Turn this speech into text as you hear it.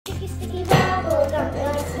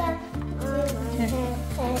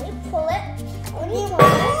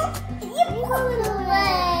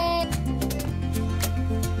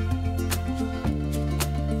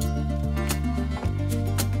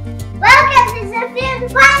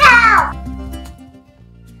Funhouse!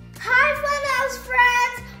 Hi Funhouse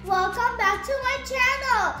friends! Welcome back to my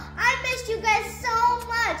channel! I missed you guys so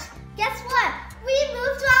much! Guess what? We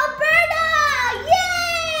moved to Alberta!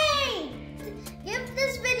 Yay! Give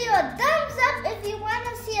this video a thumbs up if you want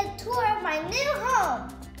to see a tour of my new home.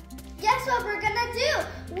 Guess what we're gonna do?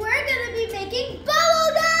 We're gonna be making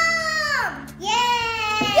bubblegum!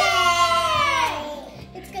 Yay! Yay!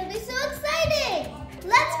 It's gonna be so exciting!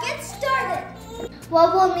 Let's get started!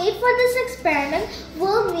 What we'll need for this experiment,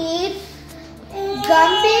 we'll need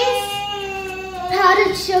gum base,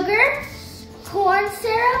 powdered sugar, corn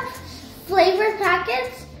syrup, flavored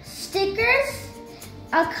packets, stickers,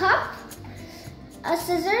 a cup, a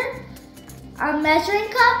scissor, a measuring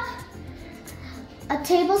cup, a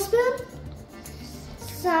tablespoon,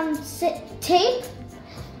 some tape,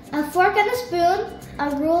 a fork and a spoon,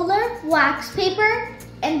 a ruler, wax paper,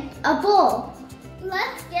 and a bowl.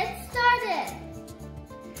 Let's get started.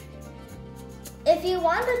 If you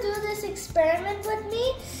want to do this experiment with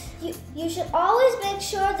me, you should always make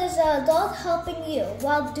sure there's an adult helping you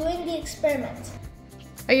while doing the experiment.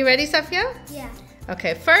 Are you ready, Safeeya? Yeah.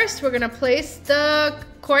 Okay, first we're gonna place the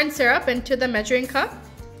corn syrup into the measuring cup.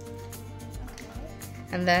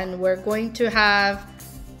 And then we're going to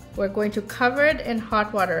cover it in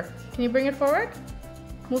hot water. Can you bring it forward?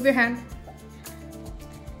 Move your hand.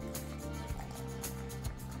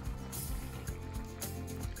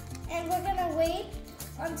 And we're gonna wait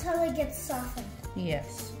until it gets softened.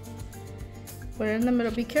 Yes. Put it in the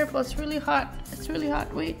middle. Be careful, it's really hot. It's really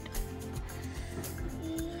hot, wait.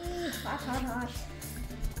 Hot, hot, hot.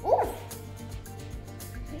 Ooh!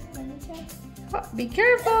 Wait, let me check. Oh, be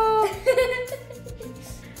careful!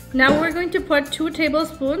 Now we're going to put 2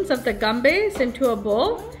 tablespoons of the gum base into a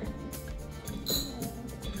bowl.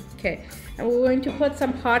 Okay, and we're going to put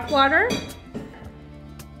some hot water.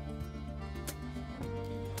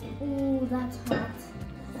 Ooh, that's hot.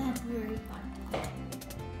 That's very hot.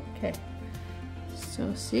 Okay,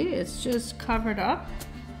 so see, it's just covered up.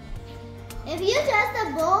 If you touch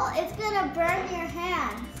the bowl, it's gonna burn your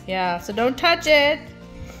hands. Yeah, so don't touch it.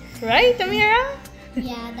 Right, Amira?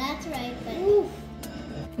 Yeah, that's right, but... Ooh.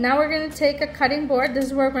 Now we're gonna take a cutting board. This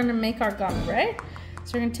is where we're gonna make our gum, right?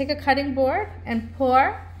 So we're gonna take a cutting board and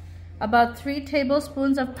pour about 3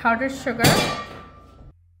 tablespoons of powdered sugar.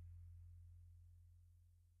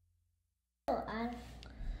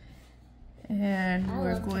 And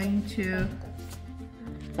we're going to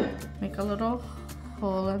make a little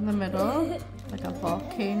hole in the middle, like a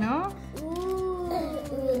volcano. Ooh,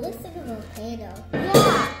 it looks like a volcano.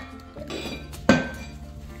 Yeah.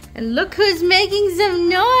 And look who's making some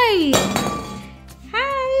noise!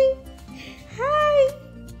 Hi! Hi!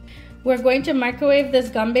 We're going to microwave this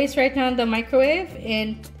gum base right now in the microwave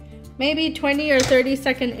in maybe 20 or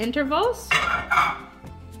 30-second intervals.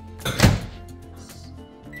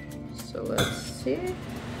 So let's see.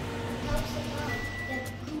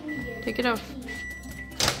 Take it out.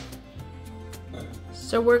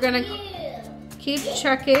 So we're gonna keep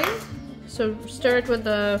checking. So stir it with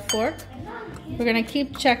the fork. We're gonna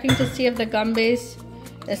keep checking to see if the gum base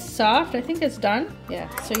is soft. I think it's done. Yeah,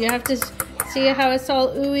 so you have to see how it's all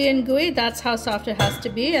ooey and gooey. That's how soft it has to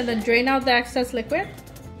be. And then drain out the excess liquid.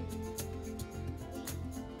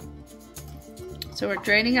 So we're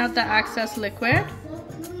draining out the excess liquid.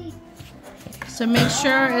 So make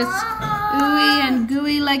sure it's ooey and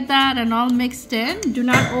gooey like that and all mixed in. Do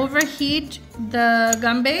not overheat the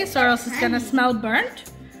gum base or else it's gonna smell burnt.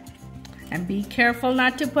 And be careful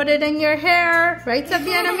not to put it in your hair. Right,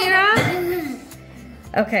 Safeeya and Amira?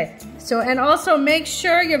 Okay, so and also make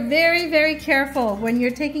sure you're very, very careful when you're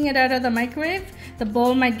taking it out of the microwave. The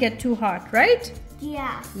bowl might get too hot, right?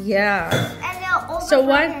 Yeah. Yeah. And they'll overburn So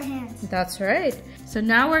what? your hands. That's right. So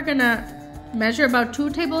now we're gonna measure about 2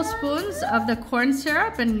 tablespoons of the corn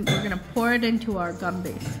syrup and we're gonna pour it into our gum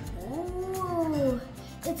base. Ooh,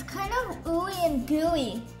 it's kind of ooey and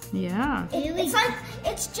gooey. Yeah.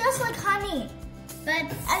 It's just like honey,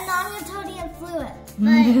 but a non-Newtonian fluid.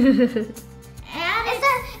 And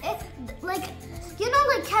it's like, you know,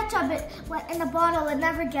 like ketchup, in a bottle, it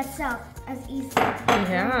never gets out as easily.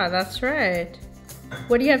 Yeah, that's right.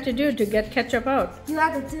 What do you have to do to get ketchup out? You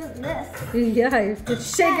have to do this. Yeah, you have to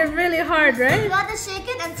shake it really hard, right? You have to shake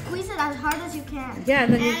it and squeeze it as hard as you can. Yeah,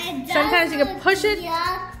 and then sometimes you can push it.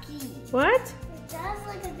 Yucky. What? It does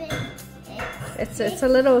look a bit. It's a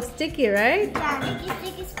little sticky, right? Yeah,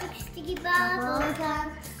 sticky bubble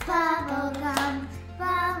gum, bubble gum,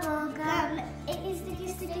 bubble gum.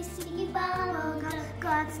 Sticky bubble gum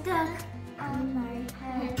got stuck on my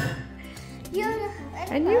head.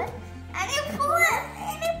 And you pull it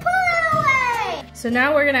away. So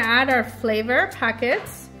now we're gonna add our flavor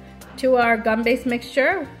packets to our gum-based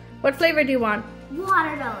mixture. What flavor do you want?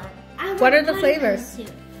 Watermelon. What are the flavors? Too.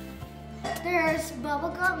 There's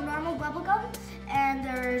bubblegum, normal bubblegum, and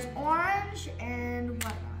there's orange and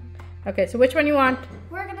watermelon. Okay, so which one you want?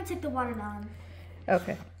 We're gonna take the watermelon.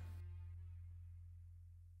 Okay.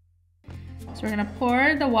 So we're gonna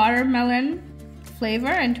pour the watermelon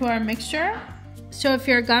flavor into our mixture. So if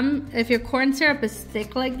your corn syrup is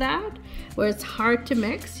thick like that, where it's hard to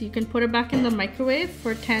mix, you can put it back in the microwave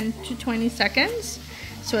for 10 to 20 seconds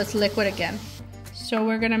so it's liquid again. So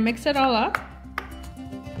we're gonna mix it all up.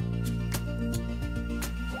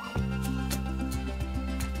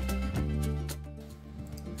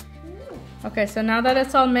 Okay, so now that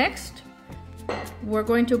it's all mixed, we're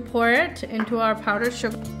going to pour it into our powdered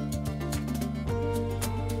sugar.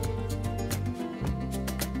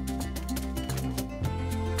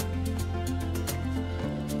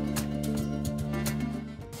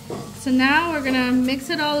 So now we're gonna mix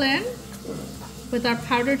it all in with our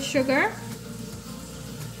powdered sugar.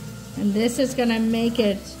 And this is gonna make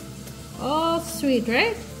it all sweet,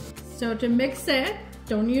 right? So to mix it,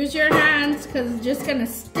 don't use your hands because it's just gonna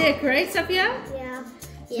stick, right, Safeeya? Yeah.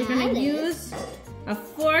 So you're gonna use a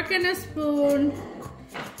fork and a spoon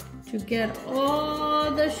to get all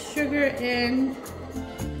the sugar in.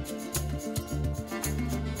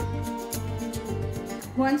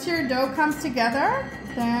 Once your dough comes together,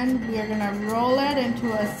 then we are gonna roll it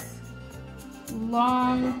into a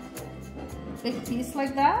long, big piece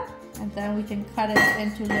like that, and then we can cut it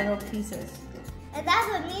into little pieces. And that's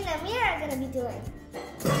what me and Amira are gonna be doing.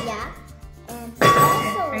 Yeah. And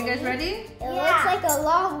also, Are you guys ready? It looks like a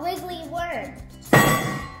long wiggly worm.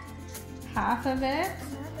 Half of it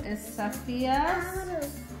is Safeeya's,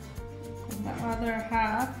 and the other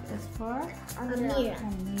half is for Amira.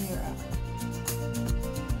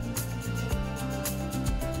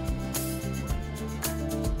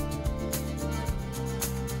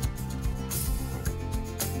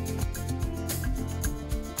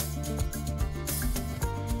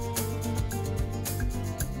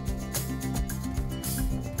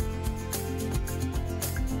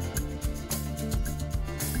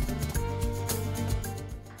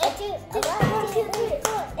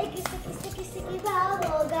 Sticky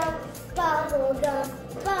bubble gum, bubble gum,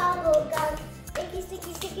 bubble gum.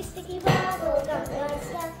 Sticky bubble gum. Got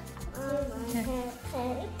stuck on my head.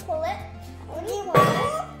 And you pull it. When you want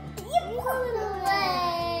it, you pull it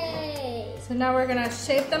away. So now we're gonna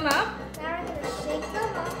shape them up. Now we're gonna shake them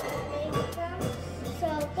up and make them. So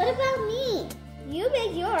what about me? You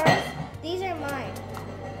make yours. These are mine.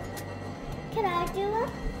 Can I do it?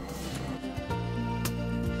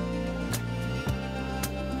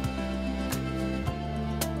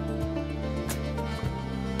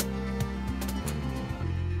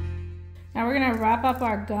 Now we're gonna wrap up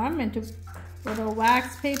our gum into little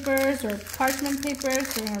wax papers or parchment papers.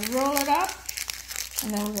 We're gonna roll it up,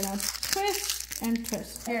 and then we're gonna twist and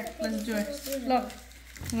twist. Here, let's do it. Look,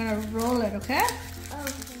 I'm gonna roll it, okay? Okay.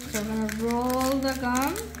 So we're gonna roll the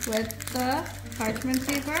gum with the parchment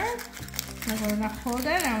paper. And we're gonna hold it,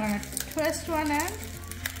 and we're gonna twist one end.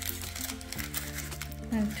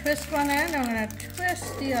 And twist one end, and we're gonna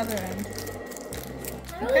twist the other end.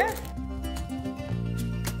 Okay?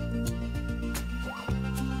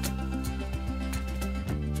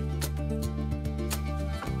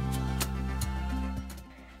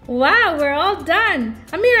 Wow, we're all done.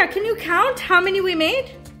 Amira, can you count how many we made?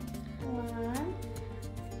 1,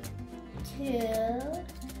 2,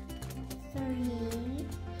 3,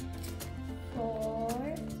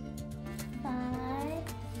 4, 5,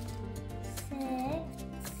 6,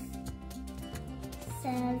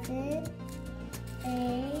 7,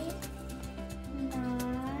 8,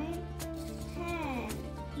 9, 10,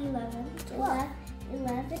 11, 12.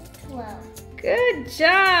 11, 12. Good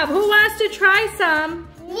job. Who wants to try some?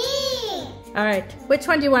 Me! All right. Which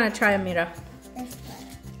one do you want to try, Amira? This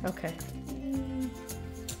one. Okay.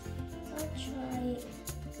 I'll try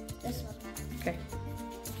this one. Okay.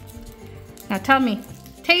 Now tell me.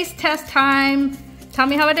 Taste test time. Tell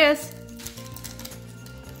me how it is.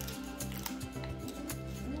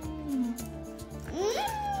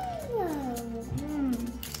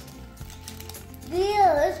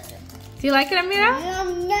 Delicious. Do you like it, Amira?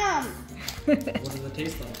 Yum, yum. What does it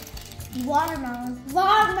taste like? Watermelon.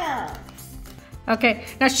 Watermelon. Okay.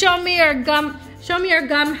 Now show me your gum. Show me your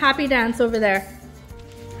gum happy dance over there.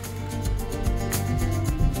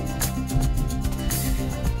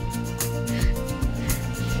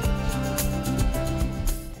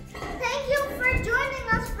 Thank you for joining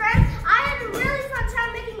us, friends. I had a really fun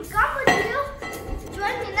time making gum with you.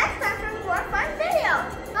 Join me next time for more fun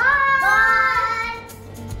videos. Bye. Bye.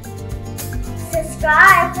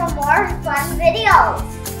 subscribe for more fun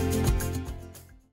videos.